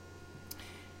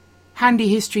Handy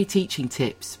History Teaching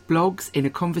Tips, blogs in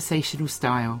a conversational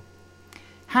style.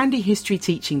 Handy History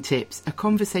Teaching Tips are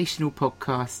conversational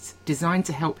podcasts designed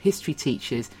to help history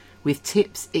teachers with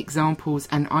tips, examples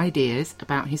and ideas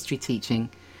about history teaching.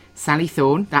 Sally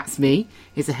Thorne, that's me,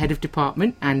 is a head of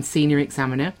department and senior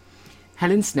examiner.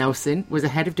 Helen Snelson was a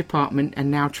head of department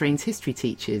and now trains history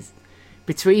teachers.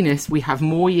 Between us, we have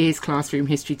more years classroom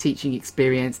history teaching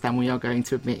experience than we are going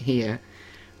to admit here.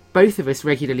 Both of us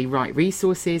regularly write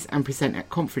resources and present at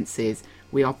conferences.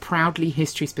 We are proudly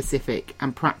history specific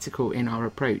and practical in our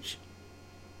approach.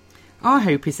 Our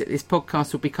hope is that this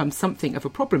podcast will become something of a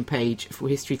problem page for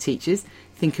history teachers.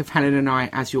 Think of Helen and I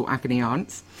as your agony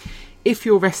aunts. If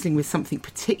you're wrestling with something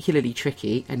particularly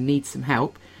tricky and need some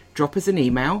help, drop us an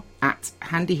email at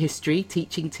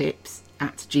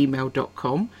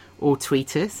handyhistoryteachingtips@gmail.com or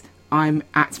tweet us. I'm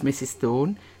at Mrs.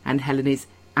 Thorne and Helen is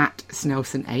at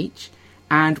SnelsonH,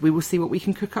 and we will see what we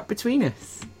can cook up between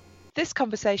us. This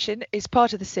conversation is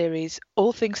part of the series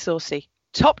All Things Saucy,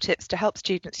 top tips to help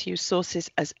students use sources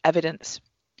as evidence.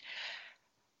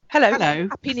 Hello.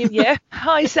 Happy New Year.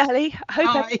 Hi, Sally. I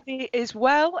hope everybody is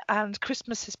well and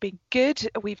Christmas has been good.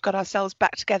 We've got ourselves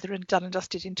back together and done and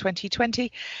dusted in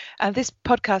 2020. And this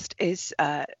podcast is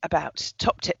about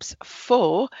top tips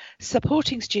for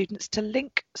supporting students to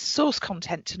link source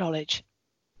content to knowledge.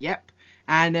 Yep.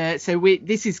 And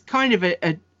this is kind of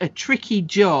a tricky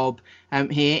job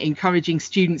here, encouraging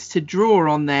students to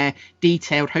draw on their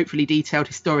hopefully detailed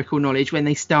historical knowledge when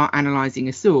they start analysing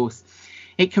a source.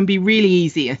 It can be really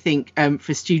easy, I think,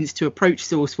 for students to approach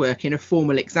source work in a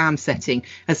formal exam setting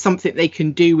as something they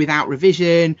can do without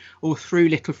revision or through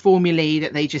little formulae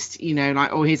that they just, here's an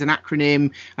acronym,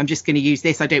 I'm just going to use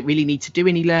this, I don't really need to do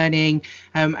any learning.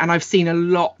 And I've seen a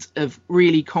lot of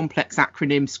really complex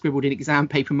acronyms scribbled in exam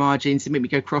paper margins that make me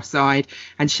go cross-eyed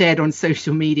and shared on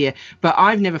social media. But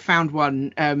I've never found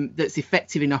one that's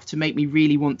effective enough to make me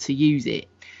really want to use it.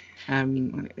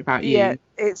 About you? Yeah,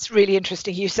 it's really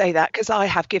interesting you say that, because I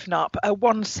have given up a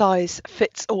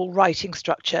one-size-fits-all writing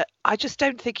structure. I just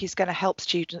don't think is going to help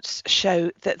students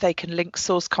show that they can link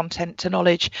source content to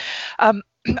knowledge. I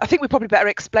think we probably better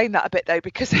explain that a bit though,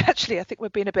 because actually I think we're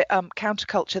being a bit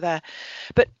counterculture there.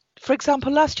 But for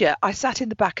example, last year I sat in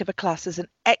the back of a class as an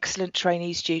excellent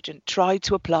trainee student tried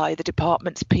to apply the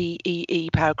department's PEE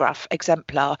paragraph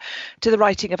exemplar to the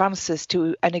writing of answers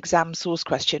to an exam source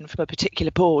question from a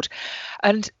particular board.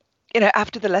 And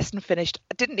after the lesson finished,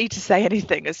 I didn't need to say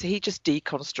anything as he just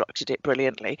deconstructed it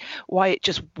brilliantly, why it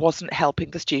just wasn't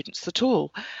helping the students at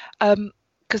all.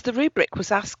 Because the rubric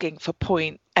was asking for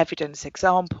point, evidence,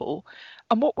 example,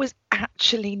 and what was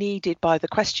actually needed by the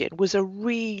question was a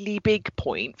really big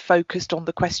point focused on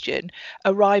the question,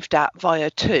 arrived at via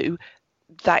two,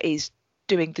 that is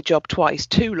doing the job twice,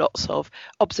 two lots of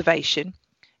observation,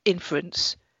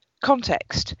 inference,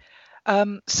 context.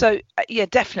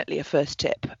 Definitely a first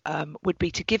tip would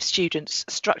be to give students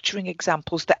structuring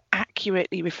examples that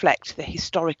accurately reflect the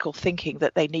historical thinking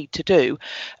that they need to do,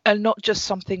 and not just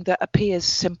something that appears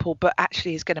simple but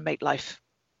actually is going to make life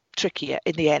trickier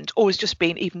in the end, or is just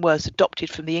being even worse, adopted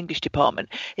from the English department.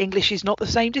 English is not the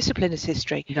same discipline as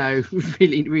history. No,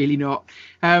 really not.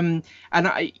 I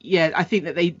think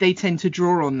that they tend to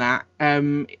draw on that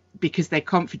because they're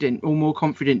confident or more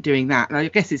confident doing that. And I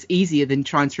guess it's easier than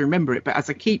trying to remember it. But as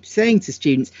I keep saying to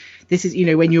students, this is,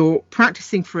 when you're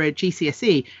practicing for a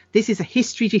GCSE, this is a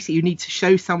history GCSE. You need to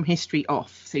show some history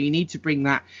off. So you need to bring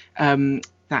that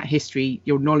history,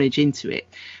 your knowledge into it.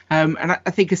 And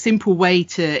I think a simple way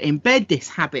to embed this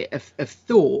habit of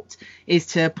thought is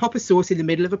to pop a source in the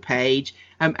middle of a page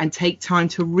and take time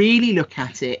to really look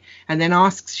at it, and then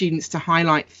ask students to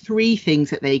highlight 3 things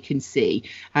that they can see.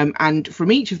 And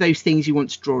from each of those things, you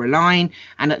want to draw a line,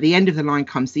 and at the end of the line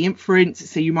comes the inference.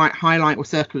 So you might highlight or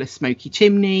circle a smoky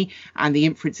chimney, and the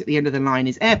inference at the end of the line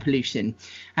is air pollution.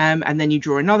 And then you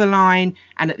draw another line,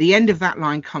 and at the end of that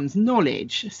line comes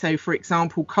knowledge. So, for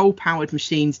example, coal-powered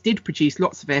machines did produce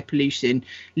lots of air pollution,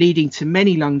 leading to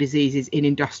many lung diseases in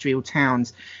industrial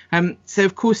towns. So,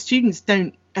 of course, students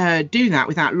don't do that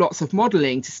without lots of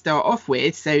modelling to start off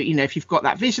with. So, if you've got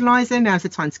that visualiser, now's the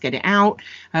time to get it out.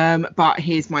 But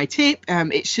here's my tip.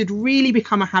 It should really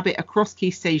become a habit across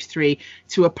Key Stage 3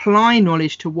 to apply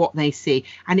knowledge to what they see.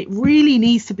 And it really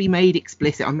needs to be made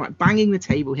explicit. I'm like banging the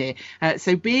table here.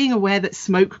 So being aware that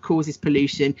smoke causes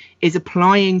pollution is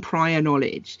applying prior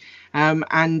knowledge.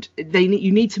 and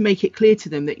you need to make it clear to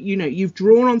them that you've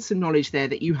drawn on some knowledge there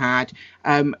that you had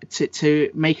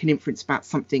to make an inference about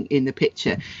something in the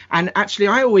picture. And actually,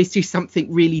 I always do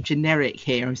something really generic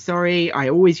here. I'm sorry, I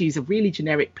always use a really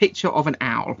generic picture of an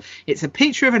owl. It's a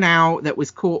picture of an owl that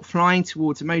was caught flying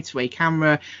towards a motorway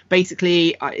camera.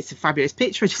 Basically, it's a fabulous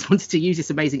picture. I just wanted to use this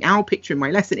amazing owl picture in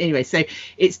my lesson anyway. So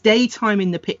it's daytime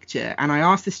in the picture, and I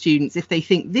asked the students if they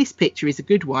think this picture is a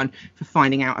good one for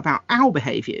finding out about owl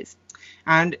behaviours.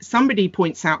 And somebody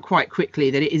points out quite quickly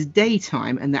that it is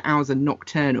daytime and that owls are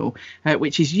nocturnal,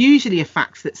 which is usually a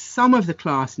fact that some of the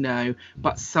class know,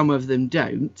 but some of them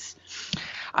don't.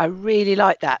 I really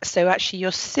like that. So actually,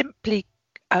 you're simply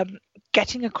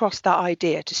getting across that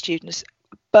idea to students,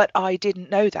 but I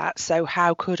didn't know that, so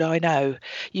how could I know?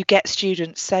 You get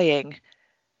students saying,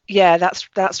 yeah,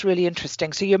 that's really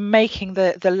interesting. So you're making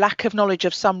the lack of knowledge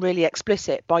of some really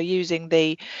explicit by using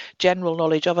the general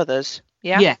knowledge of others.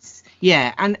 Yeah. Yes.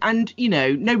 Yeah. And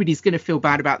nobody's going to feel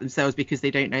bad about themselves because they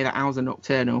don't know that owls are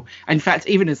nocturnal. In fact,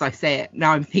 even as I say it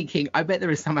now, I'm thinking, I bet there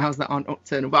are some owls that aren't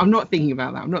nocturnal, but I'm not thinking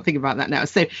about that. I'm not thinking about that now.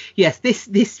 So yes,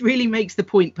 this really makes the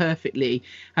point perfectly,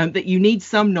 that you need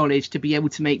some knowledge to be able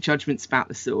to make judgments about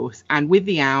the source. And with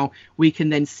the owl, we can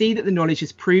then see that the knowledge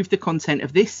has proved the content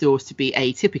of this source to be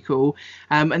atypical.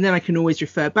 And then I can always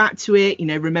refer back to it.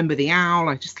 Remember the owl.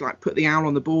 I just put the owl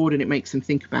on the board and it makes them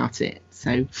think about it.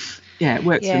 So yeah, it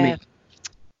works for me.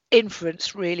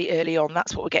 Inference really early on,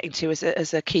 that's what we're getting to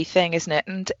as a key thing, isn't it?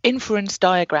 And inference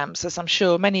diagrams, as I'm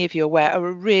sure many of you are aware, are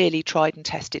a really tried and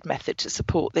tested method to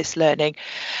support this learning.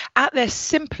 At their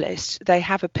simplest, they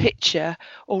have a picture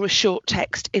or a short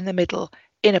text in the middle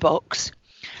in a box.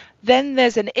 Then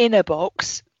there's an inner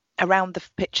box around the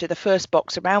picture, the first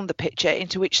box around the picture,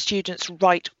 into which students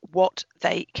write what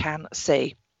they can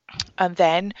see. And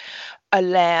then a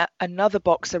layer, another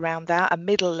box around that, a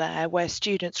middle layer where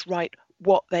students write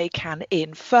what they can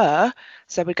infer.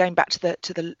 So we're going back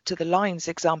to the lines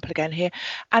example again here,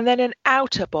 and then an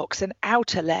outer box, an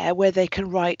outer layer where they can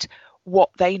write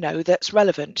what they know that's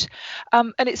relevant.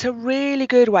 And it's a really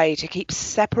good way to keep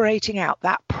separating out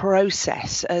that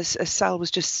process, as Sal was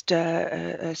just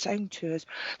saying to us,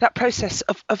 that process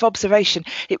of observation.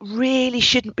 It really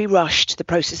shouldn't be rushed, the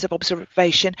process of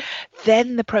observation,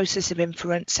 then the process of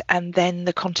inference, and then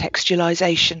the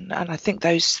contextualization. And I think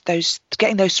those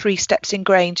getting those three steps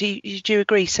ingrained. Do you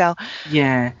agree, Sal?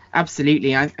 Yeah,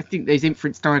 absolutely. I think those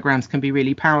inference diagrams can be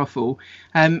really powerful.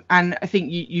 And I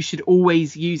think you should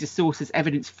always use a source as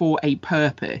evidence for a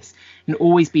purpose, and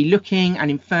always be looking and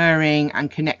inferring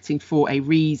and connecting for a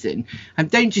reason.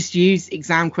 And don't just use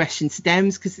exam question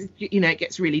stems, because it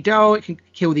gets really dull. It can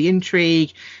kill the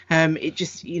intrigue. It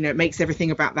just it makes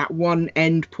everything about that one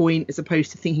end point, as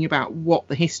opposed to thinking about what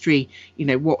the history,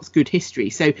 what's good history.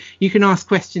 So you can ask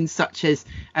questions such as,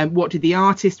 what did the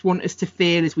artist want us to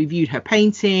feel as we viewed her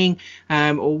painting,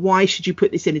 or why should you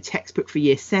put this in a textbook for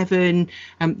year 7?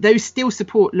 Those still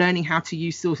support learning how to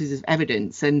use sources as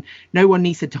evidence, and no one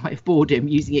needs to die of boredom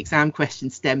using exam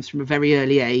question stems from a very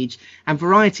early age. And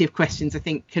variety of questions, I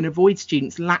think, can avoid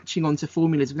students latching onto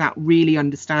formulas without really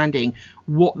understanding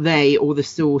what they or the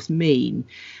source mean.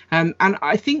 And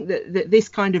I think that this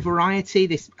kind of variety,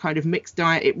 this kind of mixed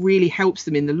diet, it really helps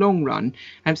them in the long run.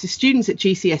 So students at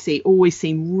GCSE always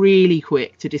seem really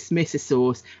quick to dismiss a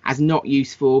source as not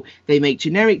useful. They make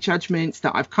generic judgments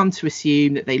that I've come to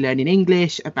assume that they learn in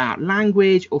English about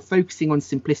language, or focusing on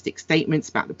simplistic statements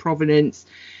about the provenance.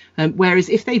 Whereas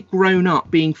if they've grown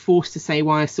up being forced to say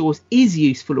why a source is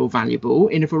useful or valuable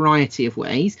in a variety of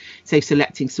ways, so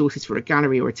selecting sources for a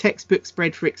gallery or a textbook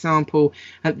spread, for example,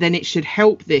 then it should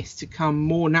help this to come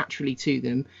more naturally to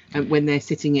them when they're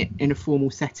sitting in a formal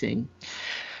setting.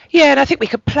 Yeah, and I think we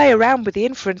could play around with the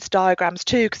inference diagrams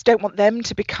too, because don't want them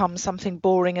to become something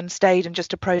boring and staid and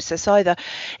just a process either.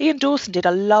 Ian Dawson did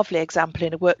a lovely example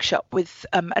in a workshop with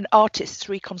an artist's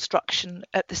reconstruction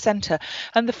at the centre.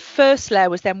 And the first layer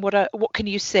was then, what can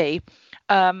you see?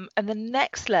 And the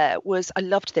next layer was, I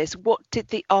loved this, what did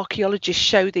the archaeologist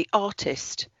show the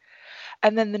artist?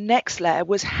 And then the next layer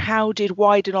was, how did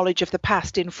wider knowledge of the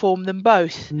past inform them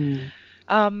both?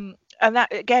 And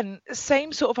that, again,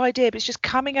 same sort of idea, but it's just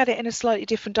coming at it in a slightly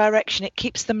different direction. It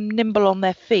keeps them nimble on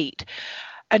their feet.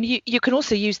 And you can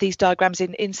also use these diagrams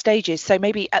in stages. So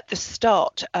maybe at the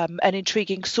start, an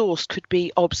intriguing source could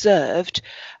be observed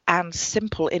and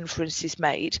simple inferences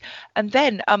made. And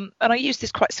then, and I used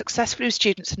this quite successfully with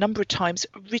students a number of times,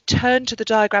 return to the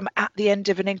diagram at the end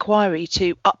of an inquiry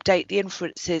to update the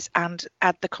inferences and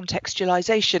add the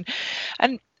contextualization.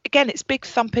 And again, it's big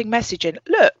thumping messaging.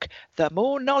 Look, the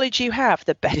more knowledge you have,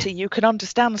 the better you can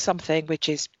understand something, which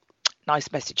is a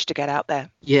nice message to get out there.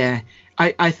 Yeah,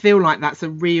 I feel like that's a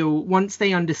real, once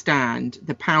they understand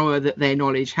the power that their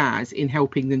knowledge has in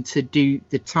helping them to do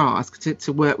the task,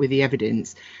 to work with the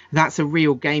evidence, that's a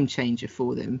real game changer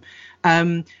for them.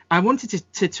 I wanted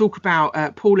to talk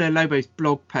about Paula Lobo's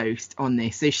blog post on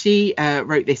this. So she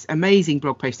wrote this amazing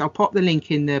blog post. I'll pop the link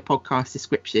in the podcast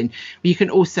description. You can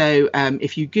also,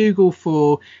 if you Google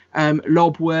for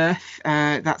Lobworth,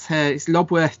 that's her, it's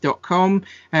lobworth.com,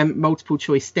 multiple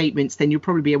choice statements, then you'll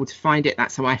probably be able to find it.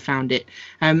 That's how I found it.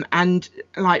 And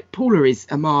like, Paula is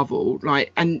a marvel,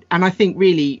 like, and I think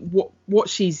really what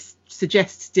she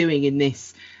suggests doing in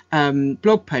this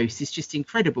blog post is just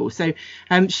incredible. So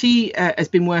she has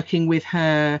been working with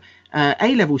her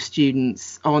A-level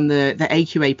students on the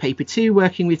AQA paper 2,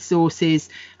 working with sources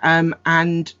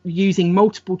and using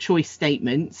multiple choice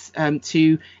statements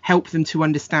to help them to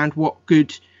understand what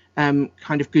good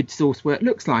kind of good source work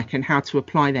looks like and how to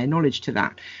apply their knowledge to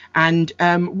that. And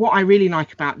what I really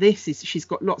like about this is she's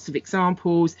got lots of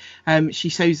examples. She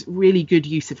shows really good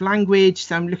use of language.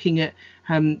 So I'm looking at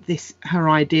her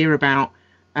idea about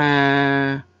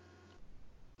let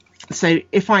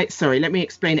me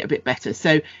explain it a bit better.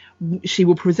 So she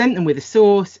will present them with a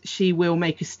source, she will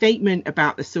make a statement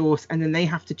about the source, and then they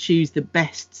have to choose the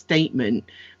best statement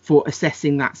for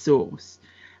assessing that source.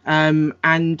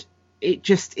 And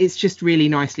it's just really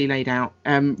nicely laid out,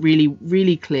 really,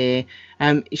 really clear.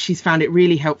 She's found it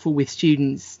really helpful with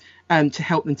students to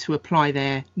help them to apply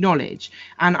their knowledge.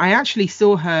 And I actually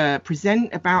saw her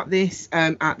present about this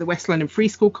at the West London Free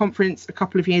School Conference a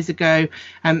couple of years ago,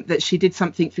 that she did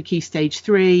something for Key Stage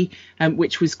 3,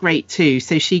 which was great too.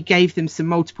 So she gave them some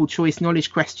multiple choice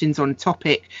knowledge questions on a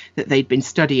topic that they'd been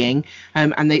studying.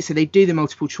 And they do the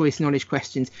multiple choice knowledge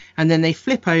questions, and then they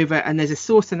flip over and there's a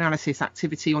source analysis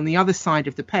activity on the other side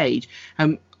of the page.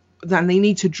 Then they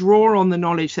need to draw on the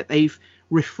knowledge that they've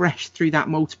refreshed through that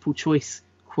multiple choice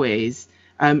quiz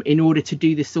in order to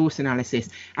do the source analysis.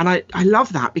 And I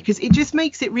love that, because it just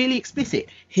makes it really explicit.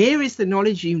 Here is the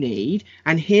knowledge you need,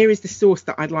 and here is the source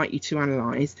that I'd like you to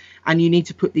analyze, and you need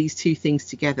to put these two things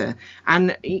together.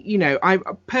 And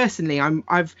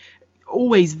I've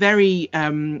always very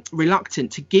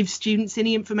reluctant to give students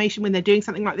any information when they're doing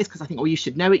something like this, because I think, you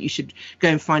should know it, you should go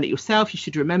and find it yourself, you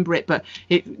should remember it. But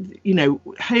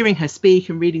hearing her speak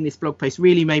and reading this blog post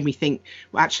really made me think,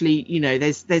 well, actually,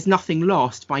 there's nothing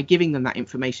lost by giving them that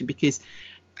information, because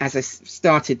as I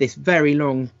started this very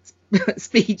long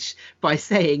speech by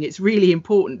saying, it's really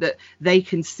important that they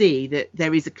can see that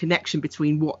there is a connection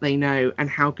between what they know and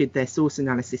how good their source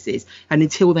analysis is. And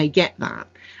until they get that,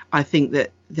 I think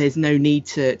that there's no need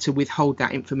to withhold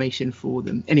that information for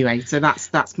them. Anyway, so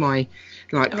that's my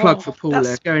plug for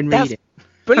Paula. Go and read it.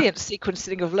 Brilliant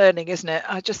sequencing of learning, isn't it?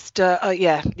 I just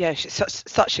she's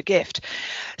such a gift.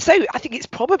 So I think it's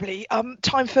probably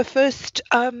time for first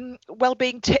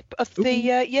wellbeing tip of the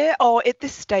year. Or at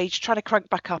this stage, trying to crank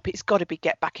back up, it's got to be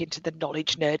get back into the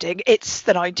knowledge nerding. It's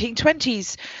the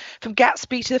 1920s, from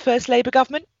Gatsby to the first Labour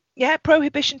government. Yeah,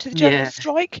 prohibition to the general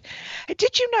strike.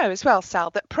 Did you know as well, Sal,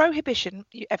 that prohibition,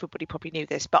 everybody probably knew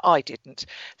this, but I didn't,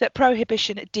 that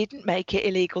prohibition didn't make it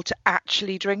illegal to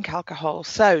actually drink alcohol.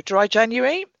 So dry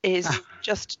January is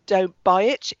just don't buy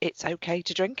it. It's okay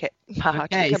to drink it. I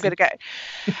think I'm going to go.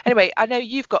 Anyway, I know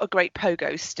you've got a great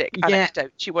pogo stick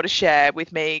anecdote you want to share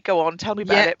with me. Go on, tell me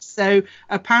about it. So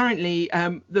apparently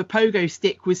the pogo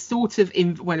stick was sort of,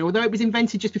 although it was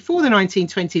invented just before the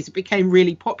 1920s, it became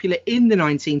really popular in the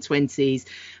 1920s,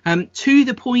 to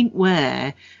the point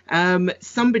where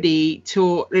somebody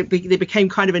taught, they became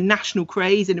kind of a national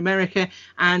craze in America,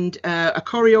 and a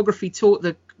choreography taught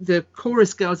the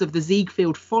chorus girls of the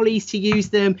Ziegfeld Follies to use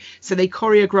them. So they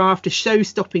choreographed a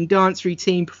show-stopping dance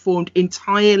routine performed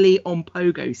entirely on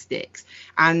pogo sticks.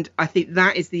 And I think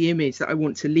that is the image that I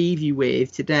want to leave you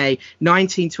with today.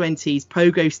 1920s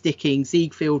pogo sticking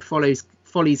Ziegfeld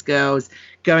Follies girls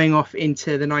going off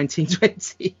into the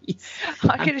 1920s.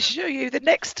 I can assure you the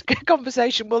next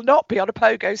conversation will not be on a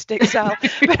pogo stick, Sal.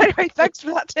 But anyway, thanks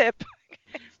for that tip.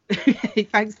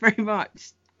 Thanks very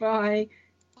much. Bye.